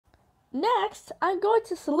Next, I'm going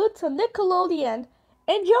to salute to Nickelodeon.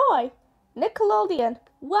 Enjoy! Nickelodeon.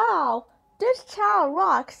 Wow, this channel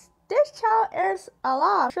rocks. This channel airs a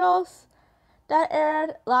lot of shows that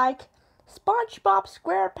aired like SpongeBob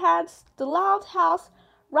SquarePants, The Loud House,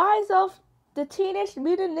 Rise of the Teenage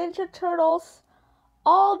Mutant Ninja Turtles,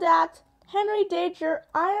 All That, Henry Danger,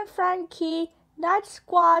 Iron Frankie, Night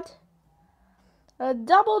Squad,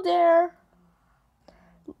 Double Dare,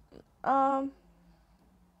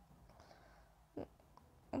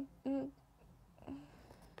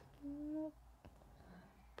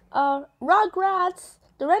 Rugrats,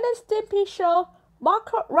 The Ren and Stimpy Show,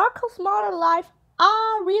 Rocko's Modern Life,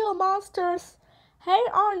 Real Monsters, Hey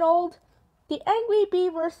Arnold, The Angry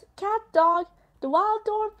Beavers, Cat Dog, The Wild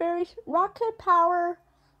Door Fairies, Rocket Power,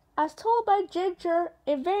 As Told by Ginger,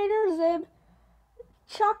 Invader Zim,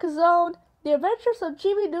 Chuck Zone, The Adventures of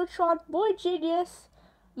Jimmy Neutron, Boy Genius,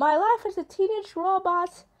 My Life as a Teenage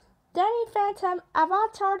Robot, Danny Phantom,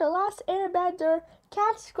 Avatar The Last Airbender,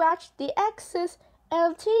 Cat Scratch, The Exes,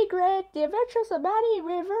 El Tigre, The Adventures of Maddie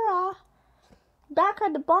Rivera, Back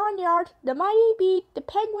at the Barnyard, The Mighty Bee, The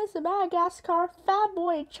Penguins of Madagascar, Fat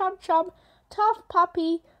Boy and Chum Chum, Tough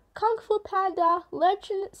Puppy, Kung Fu Panda,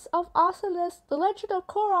 Legends of Awesomeness, The Legend of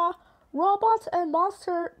Korra, Robots and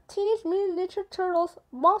Monsters, Teenage Mutant Ninja Turtles,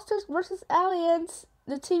 Monsters vs. Aliens,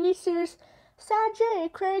 the TV series, Sanjay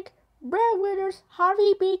and Craig, Breadwinners,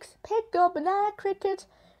 Harvey Beaks, Pickle, Banana Cricket,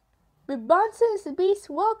 Bunsen the Beast,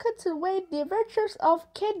 Welcome to Wade, The Adventures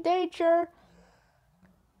of Kid Danger,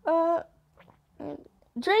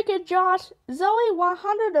 Drake and Josh, Zoe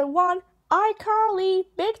 101, iCarly,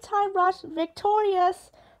 Big Time Rush,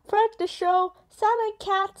 Victorious, Fred the Show, Sam and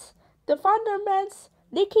Cat, The Thundermans,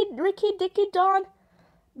 Ricky Dicky Dawn,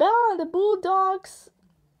 Bella and the Bulldogs,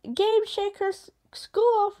 Game Shakers,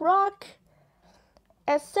 School of Rock,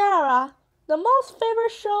 etc. The most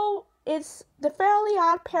favorite show is The Fairly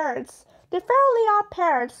Odd Parents. The Fairly Odd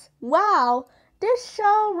Parents. Wow, this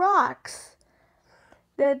show rocks.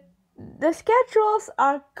 The schedules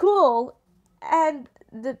are cool and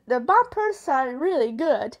the bumpers are really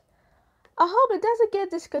good. I hope it doesn't get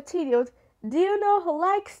discontinued. Do you know who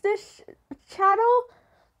likes this channel?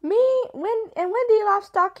 Me, Wendy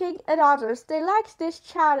Lovestocking and others. They like this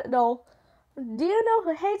channel. Do you know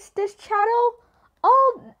who hates this channel?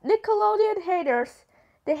 All Nickelodeon haters.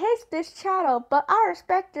 They hate this channel, but I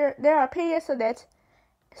respect their opinions on it.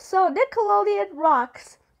 So Nickelodeon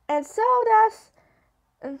rocks, and so does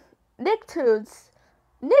Nicktoons.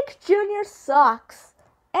 Nick Jr. sucks.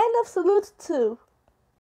 End of salute too.